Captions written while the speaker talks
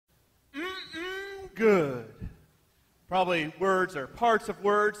good. Probably words or parts of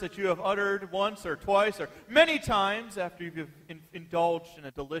words that you have uttered once or twice or many times after you've indulged in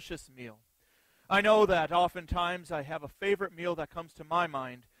a delicious meal. I know that oftentimes I have a favorite meal that comes to my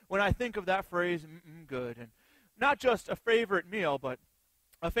mind when I think of that phrase, good. And not just a favorite meal, but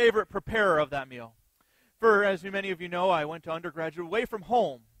a favorite preparer of that meal. For, as many of you know, I went to undergraduate away from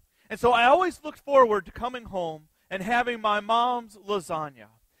home. And so I always looked forward to coming home and having my mom's lasagna.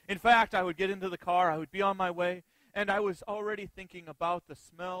 In fact, I would get into the car, I would be on my way, and I was already thinking about the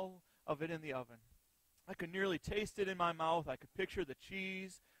smell of it in the oven. I could nearly taste it in my mouth. I could picture the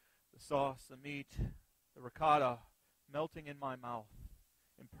cheese, the sauce, the meat, the ricotta melting in my mouth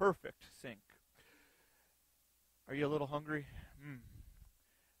in perfect sync. Are you a little hungry?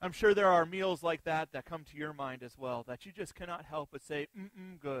 I'm sure there are meals like that come to your mind as well, that you just cannot help but say,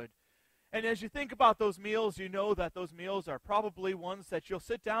 good. And as you think about those meals, you know that those meals are probably ones that you'll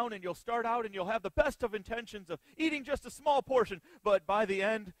sit down and you'll start out and you'll have the best of intentions of eating just a small portion, but by the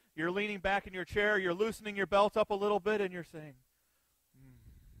end, you're leaning back in your chair, you're loosening your belt up a little bit, and you're saying,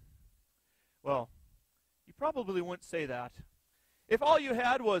 Well, you probably wouldn't say that if all you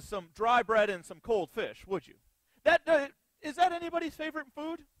had was some dry bread and some cold fish, would you? Is that anybody's favorite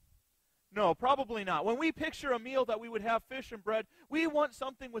food? No, probably not. When we picture a meal that we would have fish and bread, we want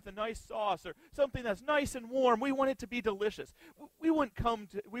something with a nice sauce or something that's nice and warm. We want it to be delicious. We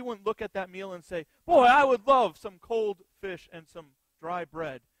wouldn't look at that meal and say, boy, I would love some cold fish and some dry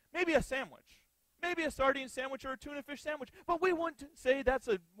bread. Maybe a sandwich. Maybe a sardine sandwich or a tuna fish sandwich. But we wouldn't say that's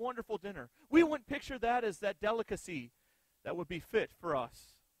a wonderful dinner. We wouldn't picture that as that delicacy that would be fit for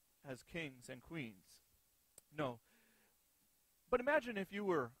us as kings and queens. No. But imagine if you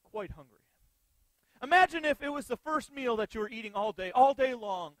were quite hungry. Imagine if it was the first meal that you were eating all day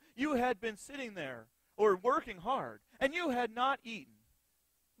long. You had been sitting there or working hard, and you had not eaten.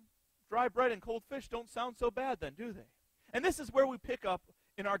 Dry bread and cold fish don't sound so bad then, do they? And this is where we pick up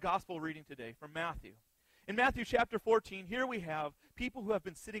in our gospel reading today from Matthew. In Matthew chapter 14, here we have people who have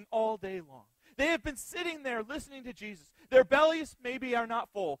been sitting all day long. They have been sitting there listening to Jesus. Their bellies maybe are not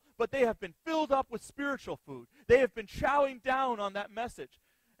full, but they have been filled up with spiritual food. They have been chowing down on that message.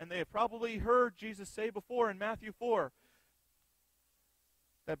 And they have probably heard Jesus say before in Matthew 4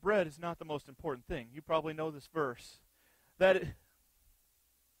 that bread is not the most important thing. You probably know this verse.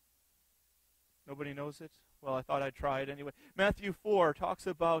 Nobody knows it? Well, I thought I'd try it anyway. Matthew 4 talks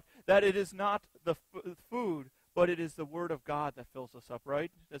about that it is not the food, but it is the Word of God that fills us up,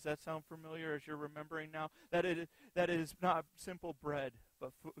 right? Does that sound familiar as you're remembering now? That it is not simple bread,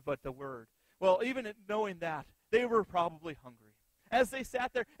 but the Word. Well, even knowing that, they were probably hungry. As they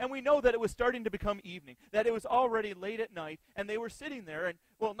sat there, and we know that it was starting to become evening, that it was already late at night, and they were sitting there, and,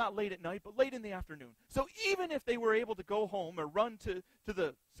 well, not late at night, but late in the afternoon. So even if they were able to go home or run to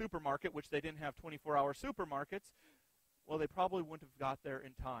the supermarket, which they didn't have 24-hour supermarkets, well, they probably wouldn't have got there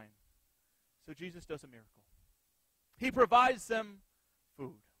in time. So Jesus does a miracle. He provides them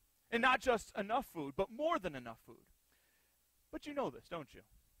food. And not just enough food, but more than enough food. But you know this, don't you?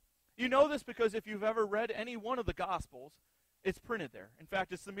 You know this because if you've ever read any one of the Gospels, it's printed there. In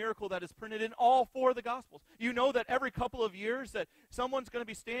fact, it's the miracle that is printed in all four of the Gospels. You know that every couple of years that someone's going to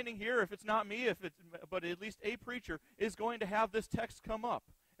be standing here, if it's not me, but at least a preacher, is going to have this text come up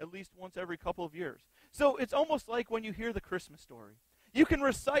at least once every couple of years. So it's almost like when you hear the Christmas story. You can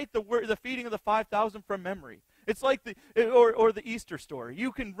recite the feeding of the 5,000 from memory. It's like the Easter story.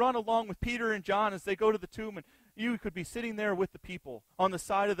 You can run along with Peter and John as they go to the tomb, and you could be sitting there with the people on the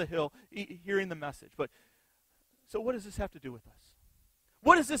side of the hill hearing the message. So what does this have to do with us?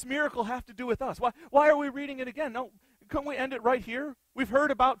 What does this miracle have to do with us? Why are we reading it again? No, couldn't we end it right here? We've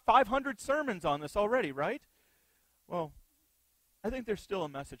heard about 500 sermons on this already, right? Well, I think there's still a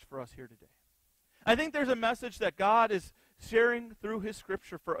message for us here today. I think there's a message that God is sharing through His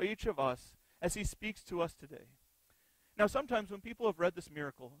Scripture for each of us as He speaks to us today. Now, sometimes when people have read this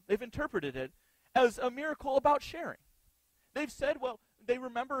miracle, they've interpreted it as a miracle about sharing. They've said, well, they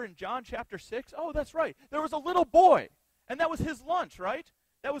remember in John chapter 6, oh, that's right, there was a little boy, and that was his lunch, right?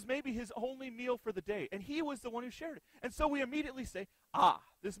 That was maybe his only meal for the day, and he was the one who shared it. And so we immediately say,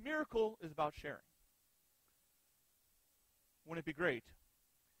 this miracle is about sharing. Wouldn't it be great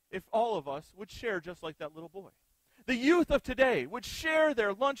if all of us would share just like that little boy? The youth of today would share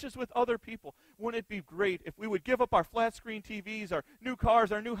their lunches with other people. Wouldn't it be great if we would give up our flat screen TVs, our new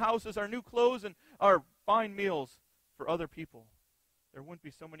cars, our new houses, our new clothes, and our fine meals for other people? There wouldn't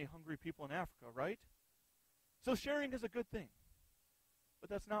be so many hungry people in Africa, right? So sharing is a good thing. But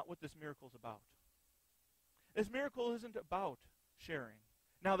that's not what this miracle is about. This miracle isn't about sharing.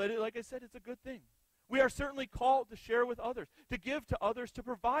 Now, like I said, it's a good thing. We are certainly called to share with others, to give to others, to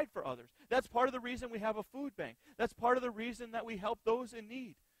provide for others. That's part of the reason we have a food bank. That's part of the reason that we help those in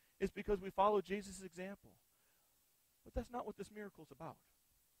need, is because we follow Jesus' example. But that's not what this miracle is about.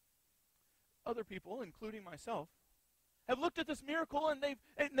 Other people, including myself, have looked at this miracle and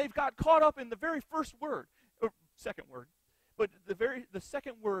they've got caught up in the very first word, or second word, but the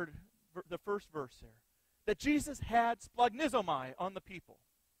second word, the first verse there, that Jesus had splagnizomai on the people.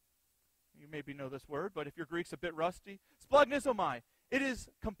 You maybe know this word, but if your Greek's a bit rusty, splagnizomai, it is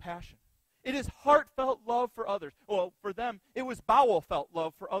compassion. It is heartfelt love for others. Well, for them, it was bowel-felt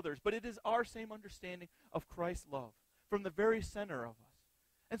love for others, but it is our same understanding of Christ's love from the very center of us.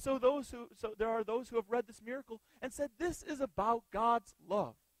 And so there are those who have read this miracle and said, this is about God's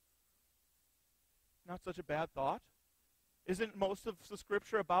love. Not such a bad thought. Isn't most of the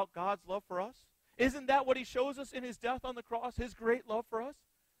Scripture about God's love for us? Isn't that what he shows us in his death on the cross, his great love for us?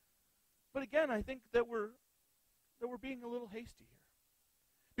 But again, I think that we're being a little hasty here.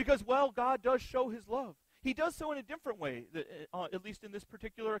 Because while God does show his love, he does so in a different way, at least in this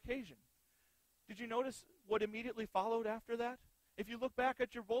particular occasion. Did you notice what immediately followed after that? If you look back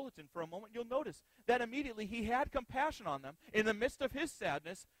at your bulletin for a moment, you'll notice that immediately he had compassion on them. In the midst of his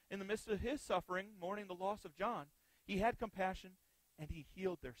sadness, in the midst of his suffering, mourning the loss of John, he had compassion and he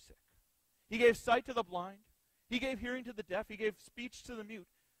healed their sick. He gave sight to the blind. He gave hearing to the deaf. He gave speech to the mute.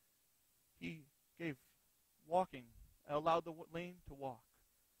 He gave walking, allowed the lame to walk.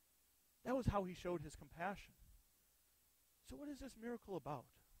 That was how he showed his compassion. So what is this miracle about?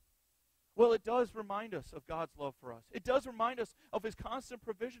 Well, it does remind us of God's love for us. It does remind us of his constant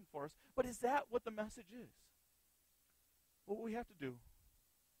provision for us. But is that what the message is? Well, what we have to do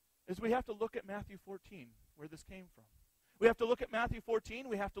is we have to look at Matthew 14, where this came from. We have to look at Matthew 14.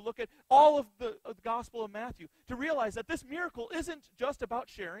 We have to look at all of the Gospel of Matthew to realize that this miracle isn't just about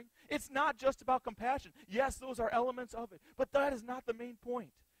sharing. It's not just about compassion. Yes, those are elements of it. But that is not the main point.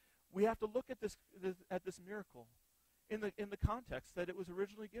 We have to look at this miracle in the context that it was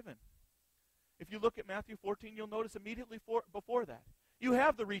originally given. If you look at Matthew 14, you'll notice immediately before that, you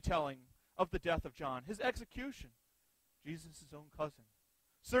have the retelling of the death of John, his execution, Jesus' own cousin.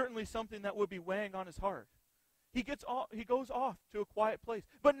 Certainly something that would be weighing on his heart. He goes off to a quiet place,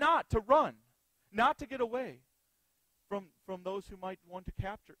 but not to run, not to get away from those who might want to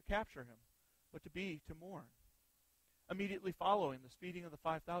capture him, but to mourn. Immediately following the feeding of the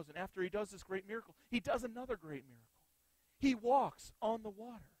 5,000, after he does this great miracle, he does another great miracle. He walks on the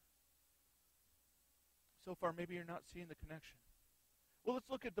water. So far, maybe you're not seeing the connection. Well,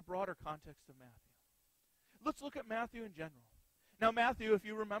 let's look at the broader context of Matthew. Let's look at Matthew in general. Now, Matthew, if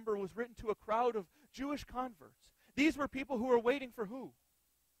you remember, was written to a crowd of Jewish converts. These were people who were waiting for who?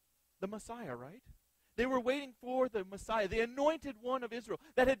 The Messiah, right? They were waiting for the Messiah, the anointed one of Israel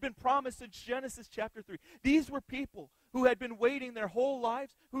that had been promised in Genesis chapter 3. These were people who had been waiting their whole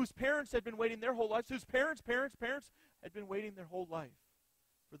lives, whose parents had been waiting their whole lives, whose parents had been waiting their whole life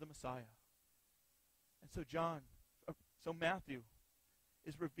for the Messiah. And so Matthew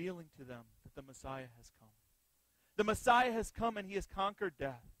is revealing to them that the Messiah has come. The Messiah has come and he has conquered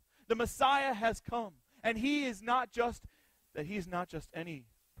death. The Messiah has come and he is not just any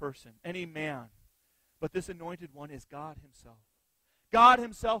person, any man, but this anointed one is God himself. God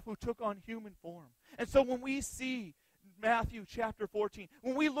himself who took on human form. And so when we see Matthew chapter 14,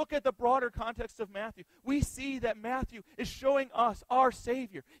 when we look at the broader context of Matthew, we see that Matthew is showing us our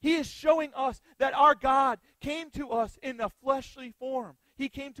Savior. He is showing us that our God came to us in a fleshly form. He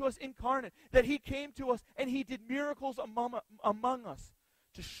came to us incarnate, that he came to us and he did miracles among us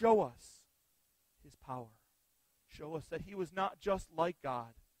to show us his power. Show us that he was not just like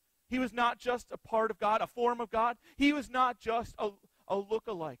God. He was not just a part of God, a form of God. He was not just a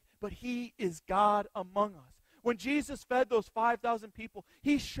look-alike, but he is God among us. When Jesus fed those 5,000 people,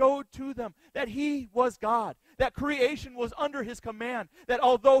 he showed to them that he was God, that creation was under his command, that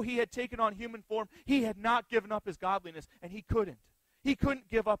although he had taken on human form, he had not given up his godliness, and he couldn't. He couldn't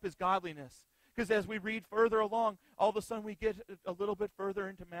give up his godliness. Because as we read further along, all of a sudden we get a little bit further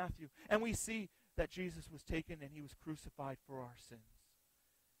into Matthew, and we see that Jesus was taken and he was crucified for our sins.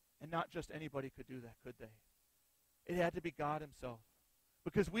 And not just anybody could do that, could they? It had to be God himself.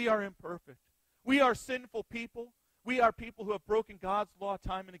 Because we are imperfect. We are sinful people. We are people who have broken God's law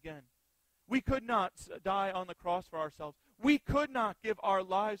time and again. We could not die on the cross for ourselves. We could not give our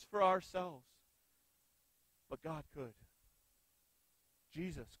lives for ourselves. But God could.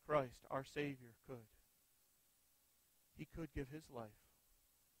 Jesus Christ, our Savior, could. He could give his life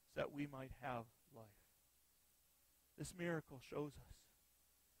so that we might have life. This miracle shows us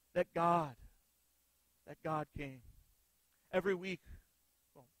that God came. Every week,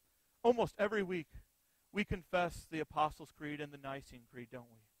 almost every week, we confess the Apostles' Creed and the Nicene Creed, don't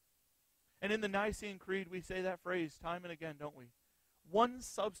we? And in the Nicene Creed, we say that phrase time and again, don't we? One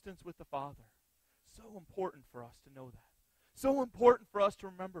substance with the Father. So important for us to know that. So important for us to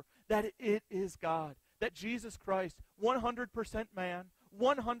remember that it is God. That Jesus Christ, 100% man,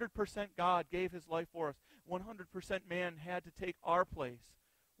 100% God, gave his life for us. 100% man had to take our place.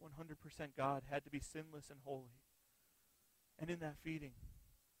 100% God had to be sinless and holy. And in that feeding,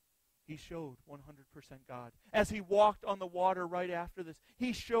 he showed 100% God. As he walked on the water right after this,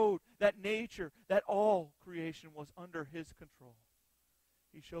 he showed that nature, that all creation was under his control.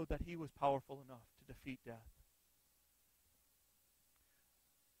 He showed that he was powerful enough to defeat death.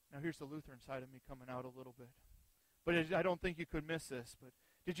 Now here's the Lutheran side of me coming out a little bit. But I don't think you could miss this. But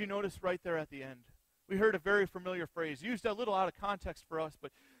did you notice right there at the end? We heard a very familiar phrase, used a little out of context for us,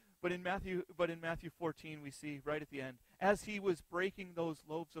 but in Matthew 14 we see right at the end, as he was breaking those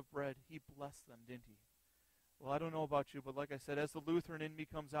loaves of bread, he blessed them, didn't he? Well, I don't know about you, but like I said, as the Lutheran in me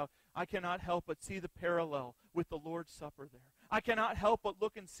comes out, I cannot help but see the parallel with the Lord's Supper there. I cannot help but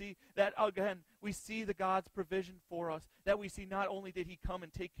look and see that, again, we see the God's provision for us, that we see not only did he come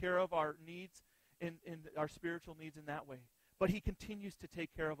and take care of our needs, in our spiritual needs in that way, but he continues to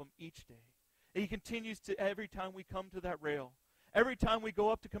take care of them each day. And he continues to, every time we come to that rail, every time we go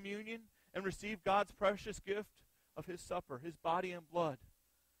up to communion and receive God's precious gift of his supper, his body and blood,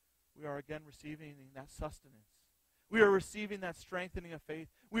 we are again receiving that sustenance. We are receiving that strengthening of faith.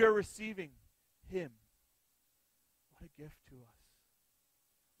 We are receiving him. What a gift to us.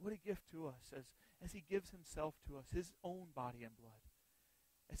 What a gift to us as he gives himself to us, his own body and blood.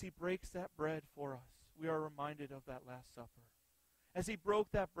 As he breaks that bread for us, we are reminded of that Last Supper. As he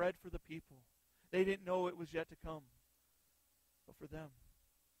broke that bread for the people, they didn't know it was yet to come. But for them,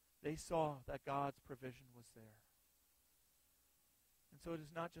 they saw that God's provision was there. And so it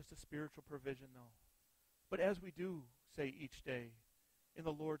is not just a spiritual provision, though. But as we do say each day in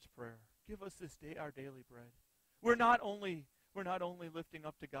the Lord's Prayer, give us this day our daily bread. We're not only lifting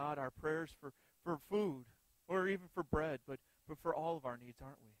up to God our prayers for food or even for bread, but for all of our needs,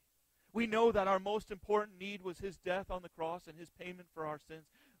 aren't we? We know that our most important need was his death on the cross and his payment for our sins.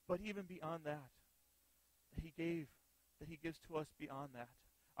 But even beyond that he gives to us beyond that.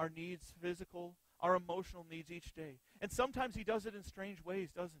 Our needs, physical, our emotional needs each day. And sometimes he does it in strange ways,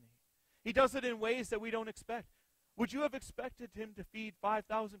 doesn't he? He does it in ways that we don't expect. Would you have expected him to feed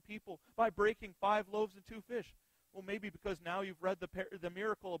 5,000 people by breaking 5 loaves and 2 fish? Well, maybe because now you've read the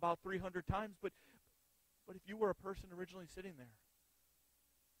miracle about 300 times, but if you were a person originally sitting there,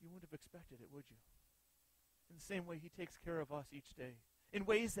 you wouldn't have expected it, would you? In the same way, he takes care of us each day in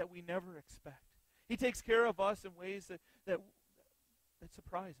ways that we never expect. He takes care of us in ways that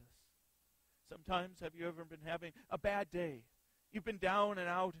surprise us. Sometimes, have you ever been having a bad day? You've been down and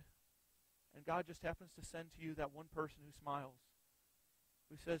out, and God just happens to send to you that one person who smiles,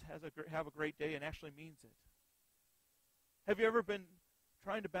 who says, have a great day, and actually means it. Have you ever been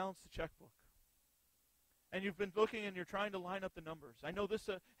trying to balance the checkbook? And you've been looking and you're trying to line up the numbers. I know this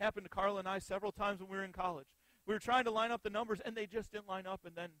happened to Carla and I several times when we were in college. We were trying to line up the numbers, and they just didn't line up,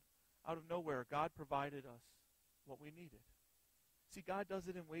 and then out of nowhere, God provided us what we needed. See, God does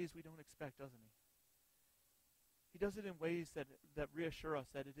it in ways we don't expect, doesn't he? He does it in ways that reassure us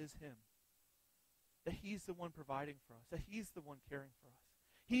that it is him. That he's the one providing for us. That he's the one caring for us.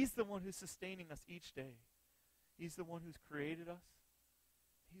 He's the one who's sustaining us each day. He's the one who's created us.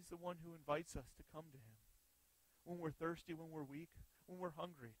 He's the one who invites us to come to him. When we're thirsty, when we're weak, when we're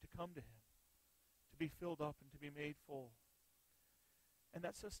hungry, to come to him. To be filled up and to be made full. And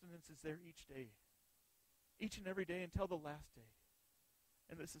that sustenance is there each day. Each and every day until the last day.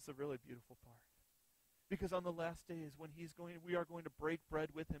 And this is a really beautiful part. Because on the last day is when we are going to break bread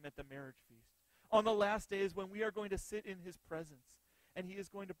with him at the marriage feast. On the last day is when we are going to sit in his presence. And he is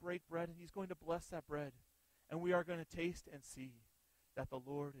going to break bread, and he's going to bless that bread. And we are going to taste and see that the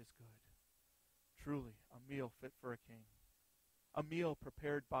Lord is good. Truly, a meal fit for a king. A meal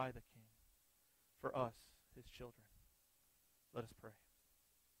prepared by the king. For us, his children. Let us pray.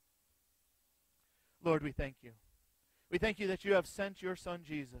 Lord, we thank you. We thank you that you have sent your Son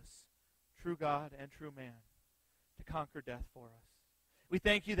Jesus, true God and true man, to conquer death for us. We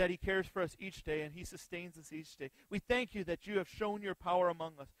thank you that he cares for us each day and he sustains us each day. We thank you that you have shown your power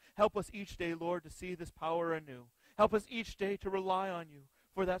among us. Help us each day, Lord, to see this power anew. Help us each day to rely on you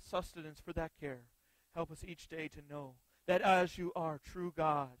for that sustenance, for that care. Help us each day to know that as you are true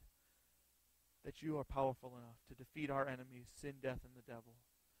God, that you are powerful enough to defeat our enemies, sin, death, and the devil.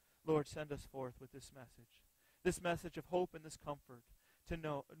 Lord, send us forth with this message of hope and this comfort,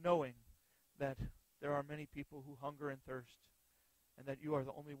 to knowing that there are many people who hunger and thirst, and that you are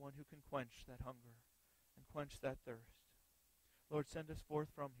the only one who can quench that hunger quench that thirst. Lord, send us forth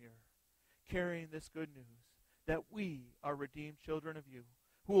from here, carrying this good news that we are redeemed children of you,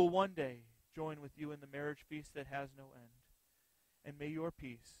 who will one day join with you in the marriage feast that has no end. And may your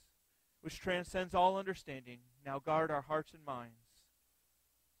peace, which transcends all understanding, now guard our hearts and minds.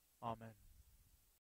 Amen.